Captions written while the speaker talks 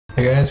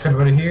Hey guys,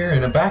 Credibility here,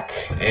 and I'm back,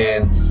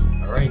 and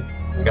alright,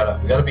 we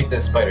gotta beat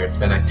this spider. It's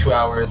been like 2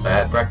 hours, I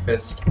had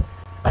breakfast.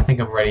 I think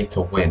I'm ready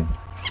to win.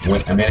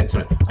 I made it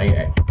to I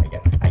get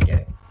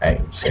it.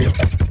 Alright, just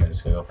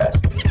gotta go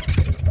fast.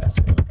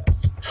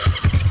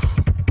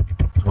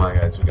 Come on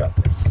guys, we got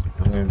this.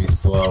 I'm gonna be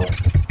slow.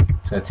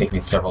 It's gonna take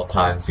me several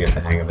times to get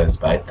the hang of this,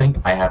 but I think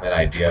I have an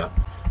idea.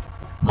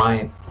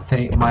 My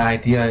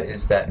idea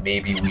is that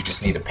maybe we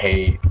just need to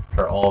pay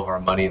her all of our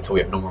money until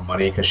we have no more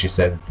money, because she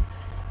said,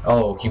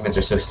 oh, humans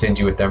are so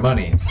stingy with their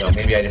money, so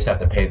maybe I just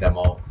have to pay them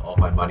all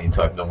my money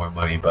until I have no more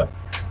money, but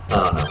I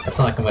don't know. It's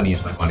not like I'm going to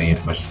use my money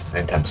much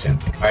anytime soon.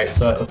 Alright,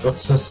 so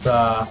let's just,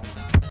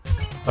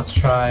 let's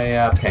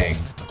try paying.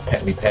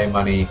 We pay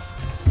money.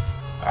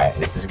 Alright,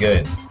 this is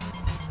good.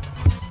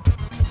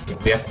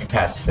 We have to be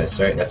pacifists,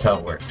 right? That's how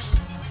it works.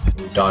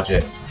 Dodge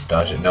it.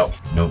 Nope,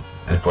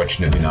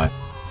 unfortunately not.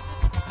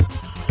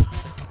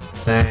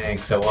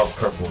 Thanks, I love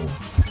purple.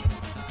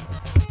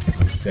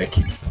 I'm just gonna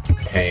keep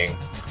paying.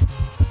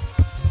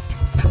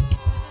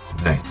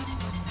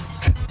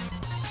 Nice.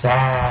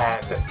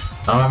 Sad.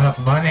 I don't have enough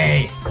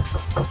money.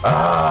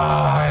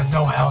 I have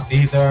no health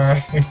either.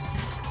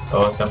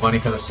 Oh, with the money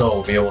for the soul,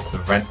 we'll be able to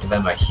rent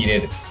them a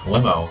heated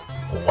limo.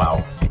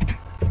 Wow.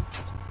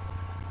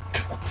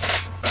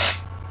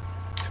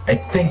 I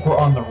think we're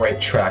on the right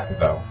track,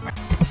 though.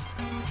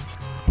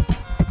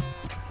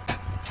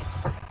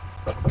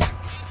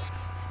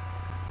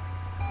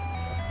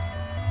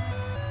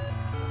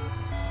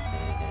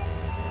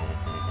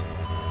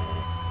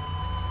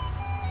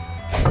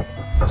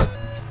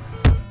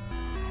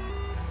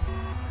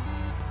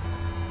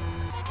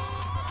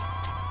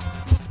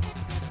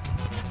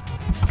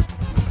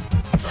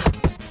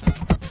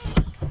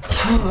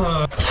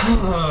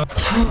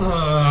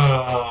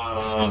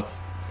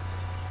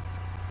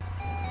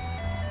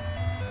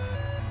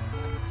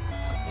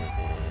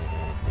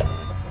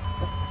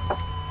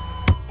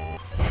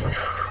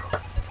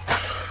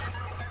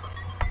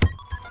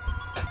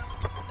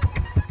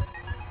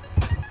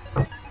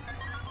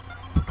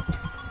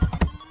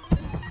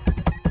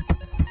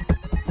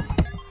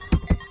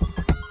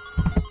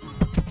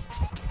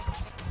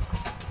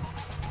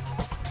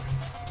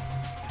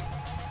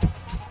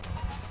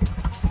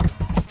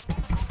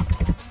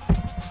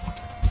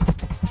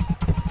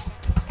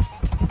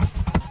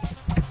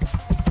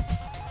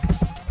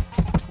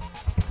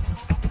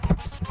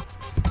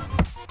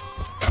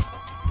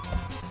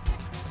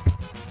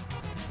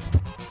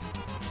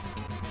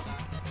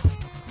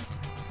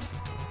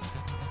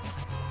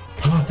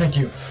 Thank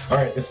you.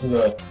 Alright, this is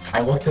I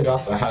looked it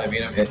up on how to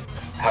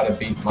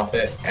beat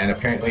Muppet, and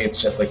apparently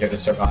it's just like you have to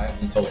survive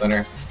until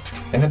dinner.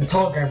 And then the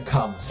telegram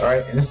comes,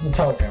 alright? And this is the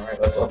telegram, right?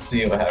 Let's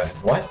see what happened.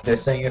 What? They're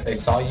saying that they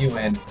saw you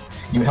and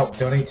you helped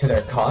donate to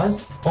their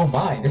cause? Oh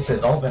my, this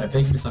has all been a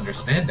big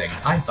misunderstanding.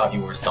 I thought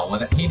you were someone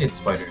that hated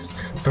spiders.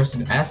 The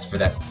person who asked for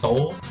that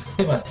soul?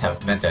 They must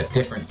have meant a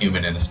different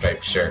human in a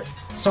striped shirt.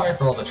 Sorry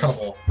for all the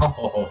trouble.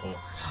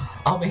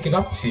 I'll make it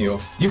up to you.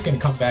 You can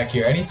come back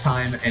here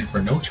anytime, and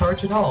for no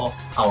charge at all,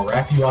 I'll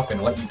wrap you up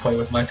and let you play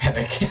with my pet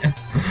again.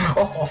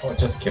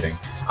 Just kidding.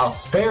 I'll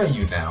spare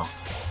you now.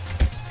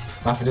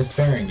 Not for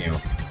sparing you.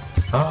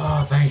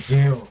 Oh, thank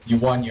you. You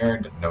won, you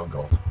earned no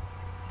gold.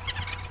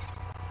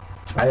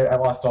 I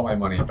lost all my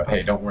money, but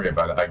hey, don't worry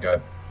about it. I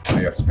got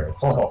spared.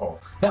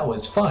 That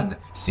was fun.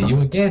 See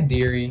you again,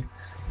 dearie.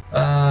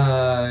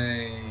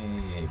 I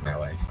hate my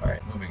life.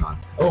 Alright, moving on.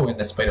 Oh, and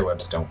the spider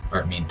webs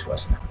aren't mean to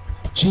us now.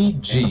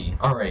 GG.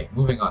 Alright,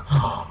 moving on.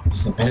 You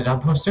submitted on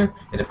poster?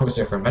 It's a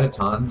poster for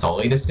Metaton's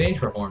latest stage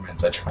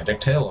performance, a tragic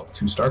tale of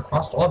two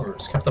star-crossed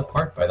lovers kept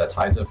apart by the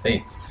tides of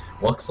fate.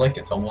 Looks like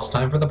it's almost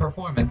time for the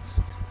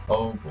performance.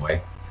 Oh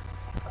boy.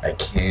 I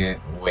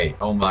can't wait.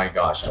 Oh my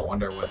gosh, I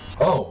wonder what...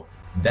 Oh,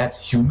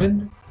 that's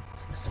human?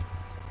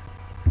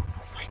 Oh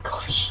my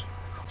gosh.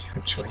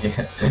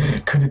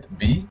 Could it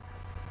be?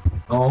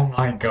 Oh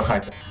my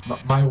god.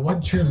 My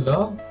one true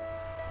love?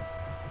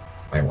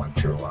 My one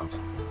true love.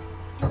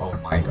 Oh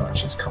my god,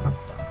 she's coming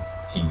down.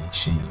 He,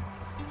 she,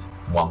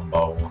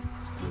 Wumbo.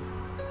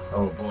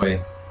 Oh boy,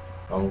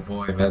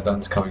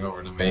 Metaton's coming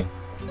over to me.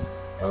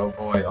 Oh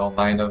boy, all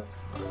 9 of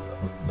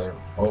them.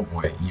 Oh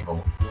boy,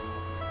 evil.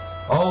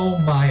 Oh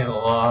my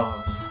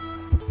love.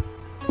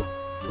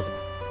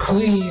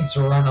 Please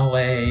run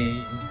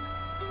away.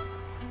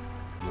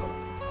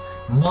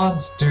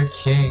 Monster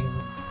King.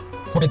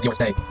 Forbids your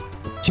stay.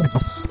 Humans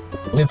must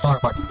live far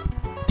apart.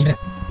 Even if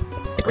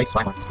it breaks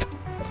my heart.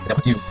 That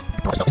puts you in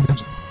the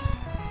dungeon.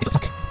 It'll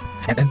suck.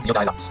 And then you'll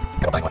die lots.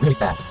 You'll die really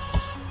sad.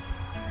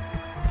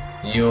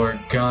 You're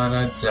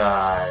gonna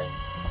die.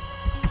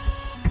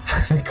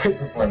 Great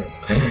performance.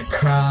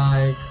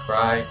 Cry.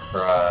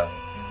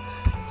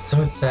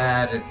 So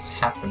sad it's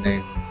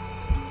happening.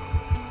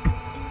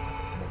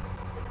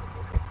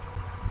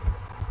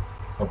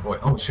 Oh boy.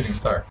 Oh, shooting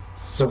star.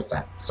 So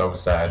sad. So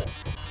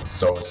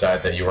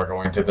sad that you are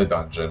going to the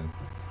dungeon.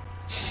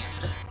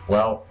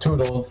 Well,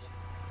 toodles.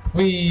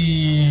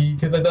 Whee!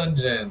 To the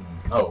dungeon!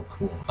 Oh,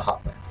 cool. The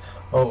hotlands.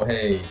 Oh,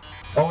 hey.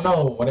 Oh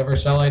no, whatever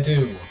shall I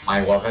do?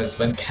 My love has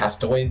been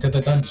cast away into the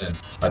dungeon.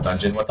 A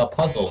dungeon with a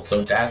puzzle,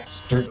 so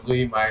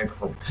dastardly my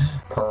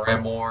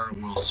paramour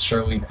will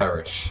surely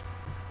perish.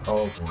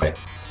 Oh boy.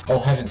 Oh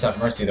heavens have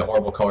mercy, the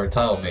horrible colored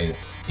tile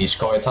maze. Each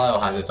colored tile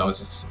has its own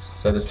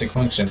sadistic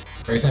function.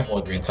 For example,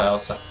 a green tile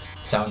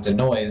sounds a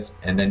noise,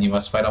 and then you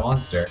must fight a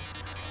monster.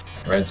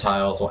 Red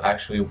tiles will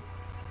actually...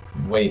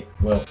 wait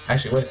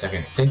a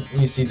second. Didn't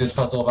we see this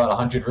puzzle about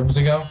 100 rooms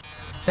ago?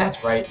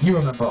 That's right, you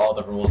remember all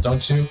the rules,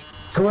 don't you?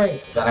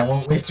 Great, then I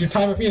won't waste your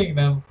time repeating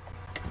them.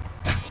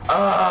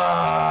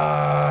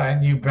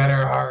 And you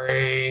better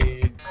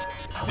hurry.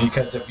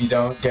 Because if you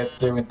don't get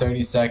through in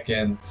 30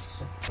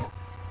 seconds,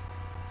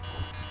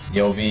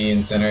 you'll be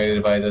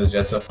incinerated by those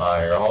jets of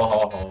fire. Ho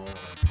ho ho.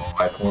 Oh,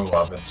 my poor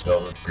love is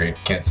filled with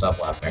grief. Can't stop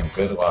laughing.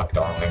 Good luck,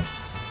 darling.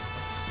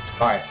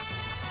 Alright.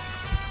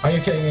 Are you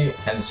kidding me?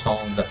 Hens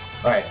home.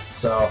 Alright,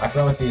 so I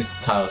forgot what these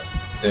tiles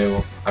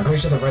do. I'm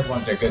pretty sure the red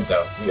ones are good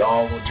though. We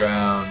all will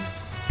drown.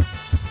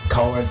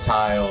 Colored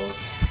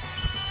tiles.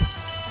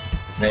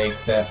 Make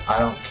that. I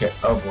don't care.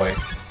 Oh boy.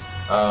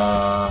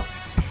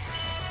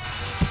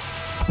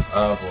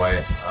 Oh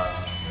boy.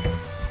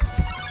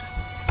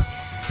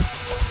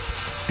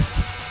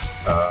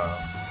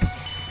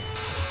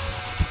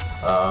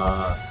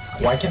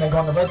 Why can't I go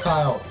on the red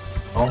tiles?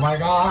 Oh my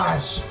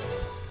gosh!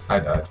 I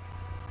died.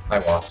 I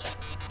lost.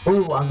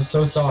 Ooh, I'm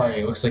so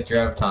sorry. Looks like you're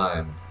out of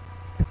time.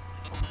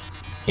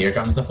 Here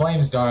comes the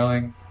flames,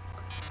 darling.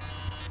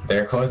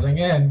 They're closing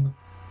in.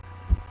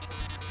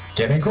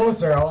 Getting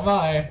closer, oh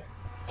my.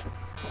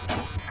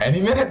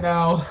 Any minute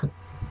now.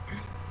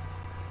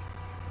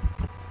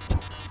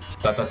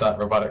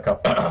 Robotic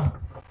cup.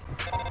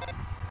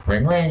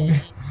 Ring ring.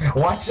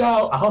 Watch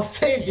out, I'll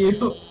save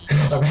you.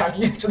 I'm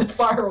hacking into the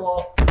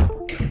firewall.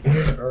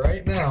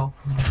 Right now.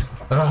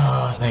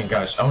 Ah, thank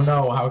gosh. Oh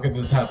no, how could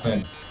this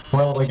happen?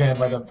 Well, again,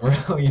 by the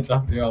brilliant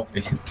Dr.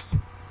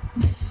 Elfies.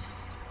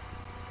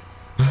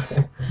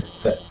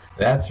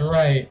 That's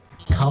right.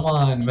 Come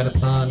on,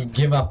 Metaton,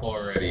 give up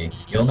already.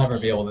 You'll never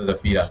be able to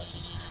defeat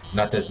us.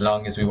 Not as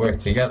long as we work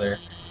together.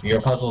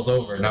 Your puzzle's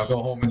over. Now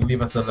go home and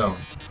leave us alone.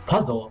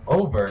 Puzzle?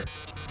 Over?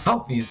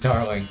 Elfies,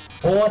 darling.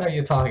 What are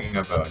you talking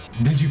about?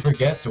 Did you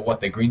forget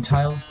what the green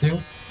tiles do?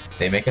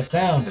 They make a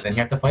sound, and then you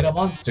have to fight a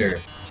monster.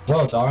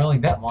 Well,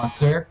 darling, that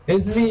monster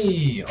is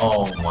me!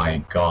 Oh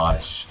my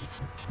gosh.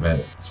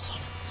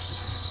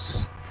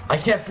 I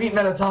can't beat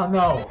Metaton,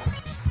 no!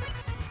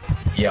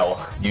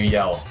 Yell. You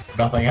yell.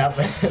 Nothing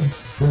happened.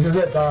 This is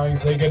it, darling.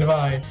 Say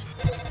goodbye.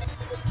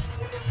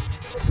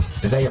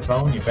 Is that your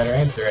phone? You better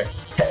answer it.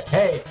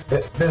 Hey,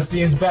 this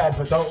seems bad,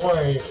 but don't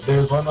worry.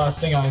 There's one last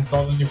thing I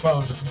installed on your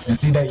phone. You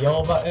see that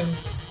yellow button?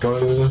 Go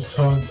to this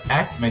phone's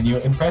act menu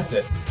and press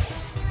it.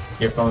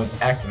 Your phone's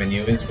act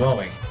menu is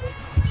glowing.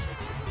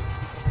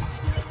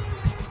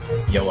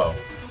 YOLO.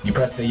 You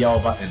press the yellow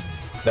button.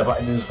 The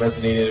button is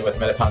resonated with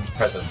Metaton's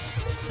presence.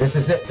 This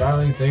is it,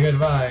 darling. Say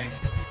goodbye.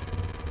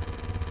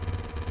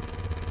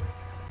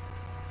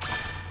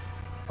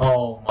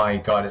 Oh my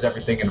god, is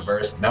everything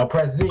inversed? Now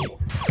press Z.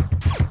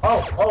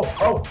 Oh,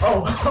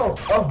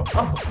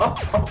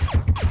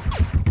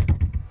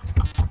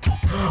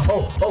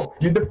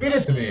 you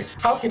defeated me.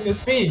 How can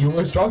this be? You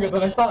were stronger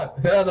than I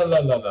thought.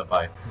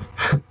 Bye.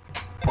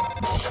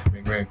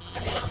 Ring ring.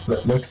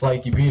 Looks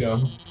like you beat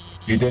him.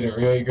 You did a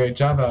really great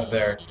job out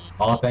there.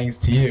 All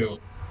thanks to you.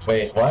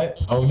 Wait, what?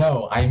 Oh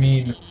no, I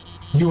mean,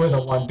 you were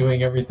the one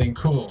doing everything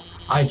cool.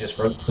 I just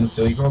wrote some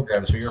silly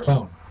programs for your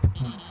phone.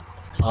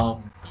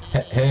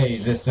 Hey,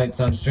 this might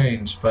sound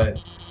strange,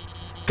 but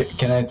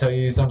can I tell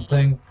you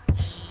something?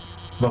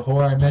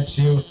 Before I met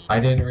you, I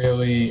didn't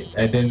really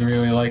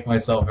like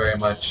myself very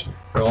much.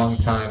 For a long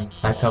time,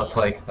 I felt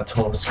like a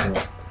total screw.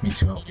 Me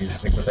too,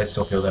 Elfies, except I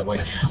still feel that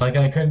way. Like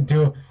I couldn't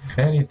do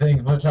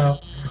anything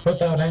without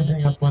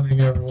ending up letting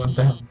everyone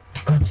down.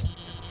 But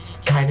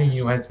guiding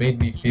you has made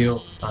me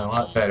feel a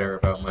lot better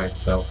about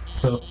myself.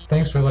 So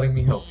thanks for letting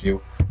me help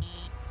you.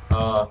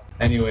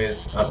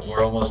 Anyways,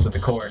 we're almost at the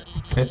court.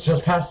 It's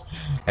just past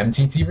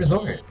MTT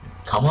Resort.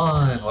 Come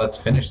on, let's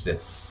finish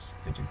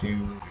this.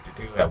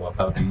 I love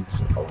how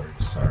these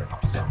colors are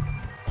awesome.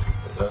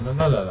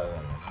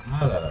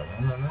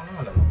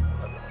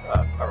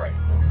 Alright.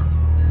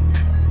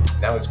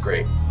 That was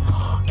great.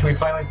 Can we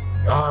finally...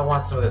 Oh, I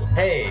want some of this.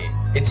 Hey,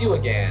 it's you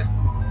again.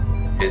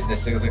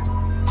 Business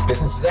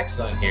is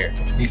excellent here.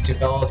 These two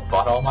fellows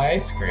bought all my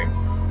ice cream.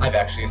 I've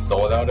actually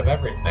sold out of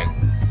everything.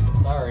 So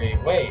sorry.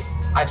 Wait,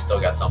 I've still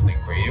got something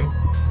for you.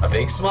 A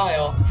big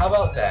smile. How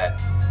about that?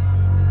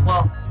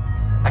 Well,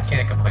 I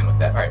can't complain with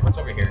that. Alright, what's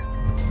over here?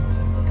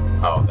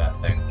 Oh, that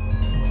thing.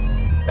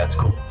 That's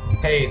cool.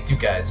 Hey, it's you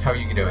guys. How are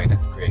you doing?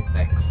 That's great,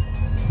 thanks.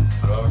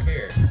 What over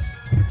here?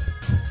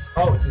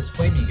 Oh, it's this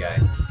flamey guy.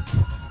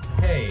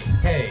 Hey.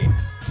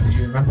 Did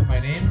you remember my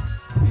name?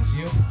 Did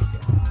you?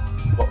 Yes.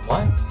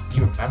 What?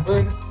 You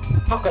remembered?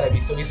 How could I be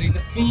so easily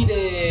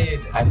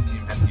defeated?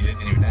 You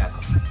didn't even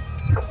ask.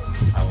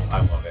 I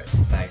love it.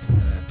 Thanks.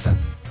 10 out of 10.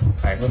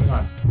 Alright, moving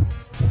on.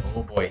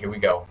 Oh boy, here we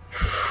go.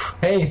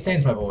 Hey,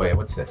 Sans my boy,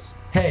 what's this?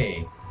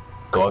 Hey,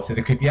 Go up to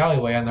the creepy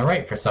alleyway on the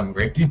right for some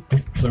great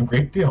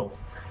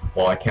deals.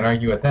 Well, I can't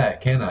argue with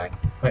that, can I?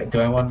 Wait, do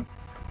I want?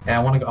 Yeah,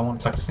 I want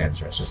to talk to Sans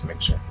first, just to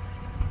make sure.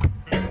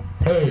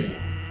 Hey,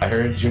 I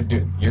heard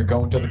you're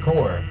going to the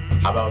core.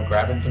 How about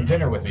grabbing some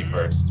dinner with me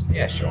first?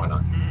 Yeah, sure, why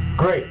not?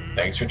 Great,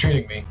 thanks for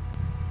treating me.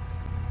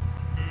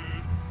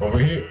 Over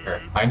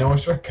here, I know a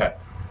shortcut.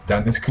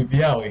 Down this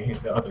creepy alley,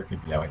 the other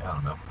creepy alley, I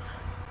don't know.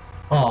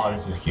 Aw,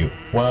 this is cute.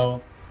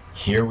 Well,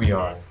 here we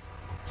are.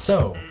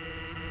 So,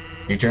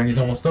 your journey's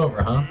almost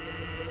over, huh?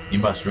 You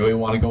must really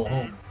want to go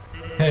home.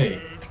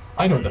 Hey,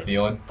 I know the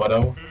feeling,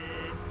 but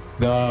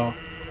though,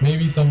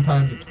 maybe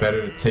sometimes it's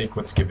better to take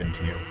what's given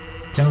to you.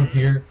 Down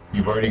here,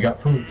 you've already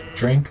got food,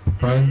 drink,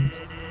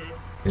 friends.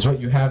 Is what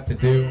you have to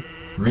do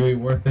really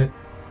worth it?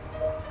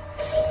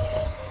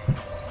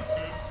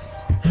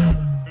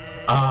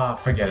 Ah,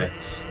 forget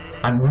it.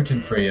 I'm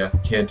rooting for you,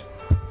 kid.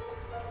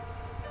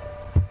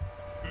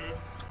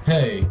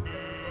 Hey,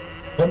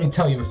 let me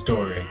tell you a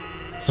story.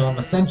 So I'm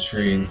a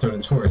sentry in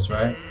Soda's Forest,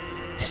 right?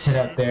 I sit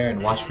out there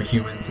and watch for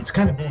humans. It's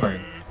kind of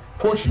boring.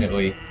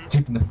 Fortunately,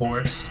 deep in the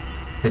forest,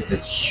 there's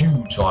this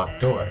huge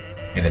locked door,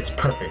 and it's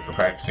perfect for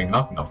practicing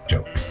knock-knock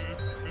jokes.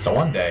 So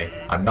one day,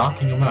 I'm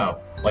knocking them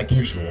out, like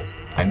usual.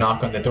 I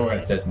knock on the door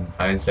and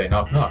I say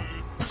knock-knock.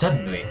 And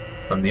suddenly,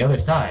 from the other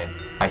side,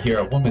 I hear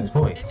a woman's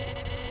voice.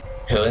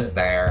 Who is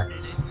there?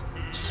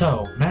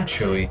 So,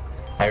 naturally,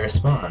 I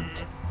respond.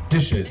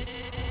 Dishes.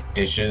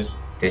 Dishes.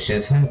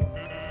 Dishes who?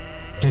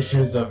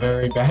 Dishes a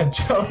very bad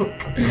joke.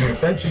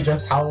 Then she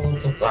just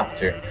howls with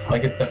laughter,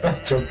 like it's the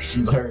best joke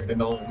she's heard in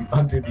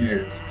 100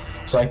 years.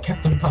 So I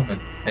kept them coming,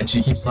 and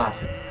she keeps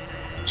laughing.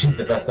 She's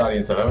the best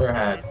audience I've ever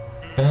had.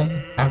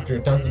 Then, after a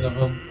dozen of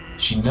them,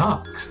 she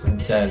knocks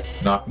and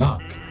says, knock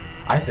knock.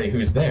 I say,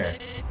 who's there?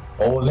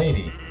 Old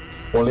lady.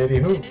 Old lady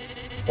who?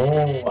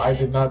 Oh, I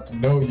did not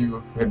know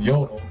you would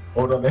yodel.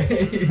 Old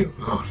lady.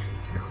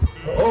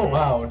 Oh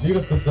wow,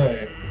 needless to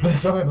say,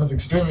 this one was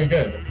extremely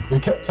good.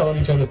 We kept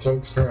telling each other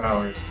jokes for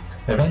hours.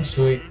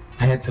 Eventually,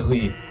 I had to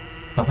leave.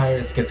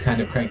 Papyrus gets kind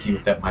of cranky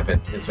with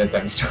his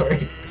bedtime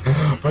story.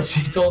 But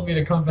she told me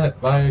to come back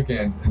by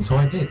again, and so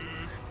I did.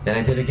 Then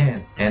I did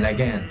again, and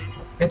again.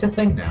 It's a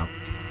thing now.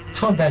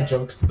 Telling bad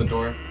jokes to the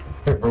door,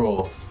 it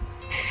rules.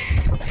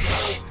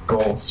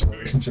 Goals,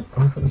 relationship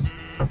goals.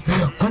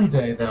 One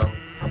day, though,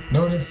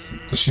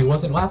 noticed she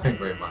wasn't laughing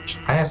very much.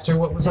 I asked her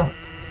what was up.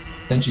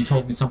 Then she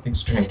told me something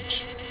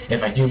strange.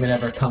 If a human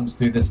ever comes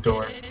through this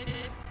door,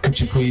 could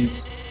you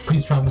please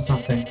promise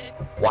something?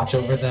 Watch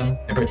over them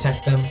and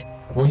protect them?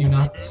 Will you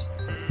not?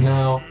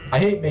 Now, I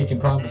hate making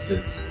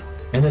promises.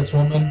 And this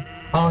woman,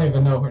 I don't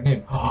even know her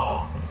name.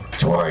 Oh,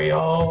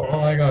 toriel!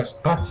 Oh my gosh.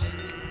 But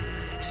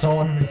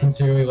someone who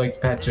sincerely likes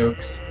bad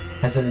jokes,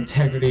 has an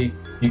integrity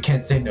you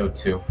can't say no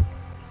to.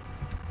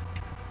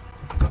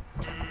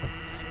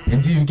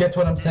 And do you get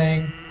what I'm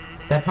saying?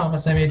 That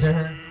promise I made to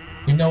her?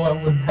 You know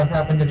what would have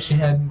happened if she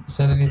hadn't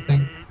said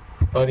anything,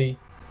 buddy?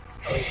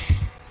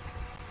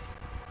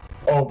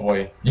 Oh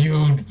boy,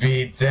 you'd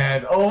be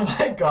dead. Oh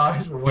my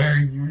gosh, where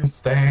you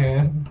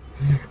stand.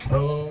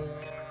 Oh,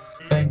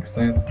 thanks,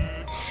 Sans.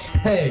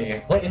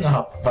 Hey, lighten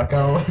up,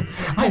 bucko.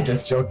 I'm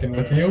just joking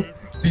with you.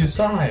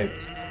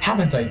 Besides,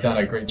 haven't I done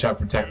a great job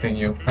protecting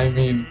you? I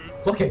mean,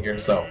 look at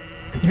yourself.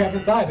 You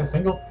haven't died a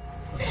single...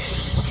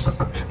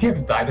 You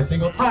haven't died a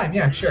single time,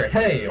 yeah, sure.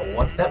 Hey,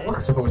 what's that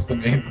look supposed to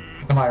mean?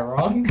 Am I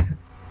wrong?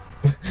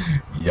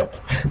 Yep.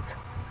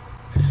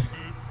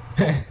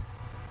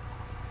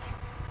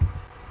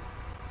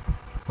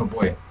 Oh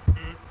boy.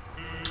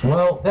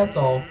 Well, that's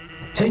all.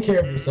 Take care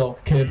of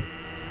yourself, kid.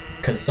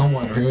 Because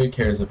someone really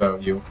cares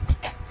about you.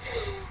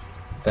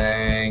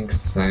 Thanks,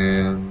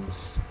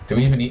 Sans. Do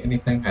we even eat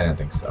anything? I don't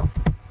think so.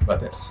 What about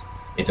this?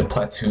 It's a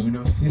platoon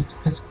of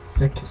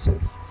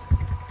ficuses.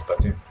 It's a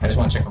platoon. I just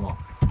want to check them all.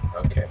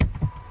 Okay.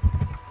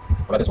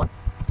 What about this one?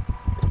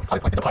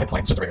 It's a potty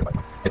plant. It's just a regular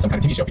potty plant. It's some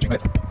kind of TV show featuring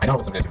medicine. I know it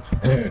was something to do.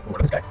 What about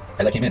this guy?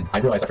 As I came in, I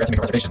realized I forgot to make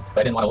a reservation,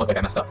 but I didn't want to look like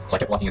I messed up, so I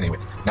kept walking in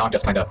anyways. Now I'm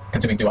just kind of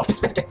consuming 2 off these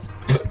biscuits.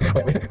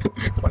 Wait.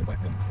 It's a potty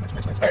plant.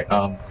 Nice. Alright,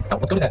 now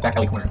let's go to that back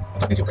alley corner.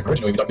 Let's talk these real quick.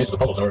 Originally, we dug mazes with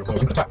puzzles in order to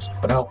human attacks,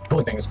 but now,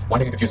 building things,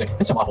 winding and confusing,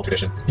 it's some awful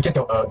tradition. You can't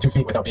go 2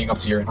 feet without being up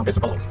to your bits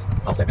of puzzles.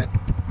 I'll say, man.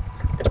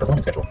 It's a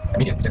performance schedule.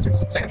 Comedians,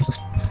 dancers, Sans.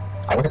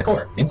 I work at the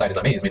core. The inside is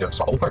a maze made of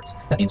swappable parts.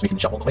 That means we can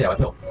shuffle the way out at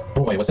will.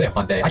 Boy, was today a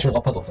fun day. I sure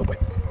love puzzles, oh boy.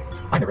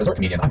 I'm a resort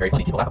comedian. I'm very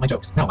funny. People laugh at my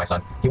jokes. Now my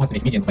son, he wants to be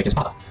a comedian like his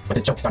papa. But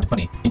his jokes aren't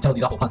funny. He tells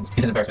these awful puns.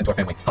 He's an embarrassment to our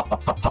family. Hop,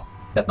 hop, hop, hop.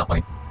 That's not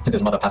funny. Since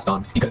his mother passed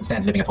on, he couldn't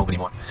stand living at home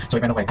anymore. So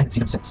he ran away. I haven't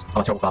seen him since.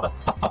 I'm a terrible father.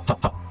 Hop, hop,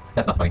 hop, hop.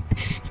 That's not funny.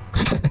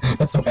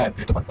 That's so bad.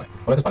 It's a potty plant.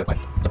 What is this potty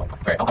plant? It's a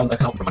potty plant. Alright, I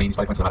can help for money. These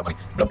potty plants don't have money.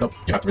 Nope.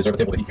 You have to reserve a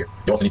table to eat here.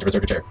 You also need to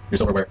reserve your chair, your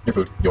silverware, your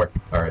food,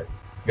 Alright.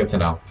 Good to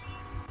know.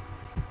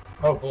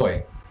 Oh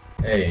boy.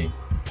 Hey.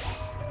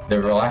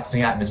 The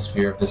relaxing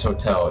atmosphere of this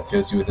hotel, it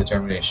fills you with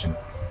determination.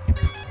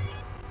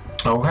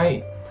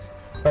 Alright.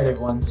 Alright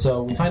everyone,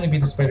 so we finally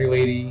beat the spider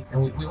lady,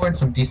 and we learned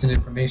some decent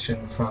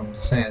information from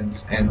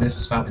Sans, and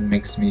this fountain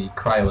makes me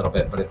cry a little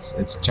bit, but it's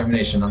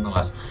determination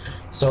nonetheless.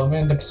 So I'm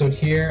gonna end the episode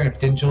here. If you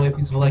did enjoy it,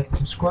 please like and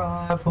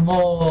subscribe for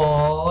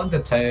more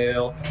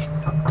UnderTale.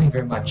 Thank you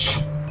very much.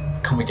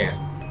 Come again.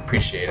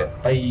 Appreciate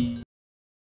it. Bye.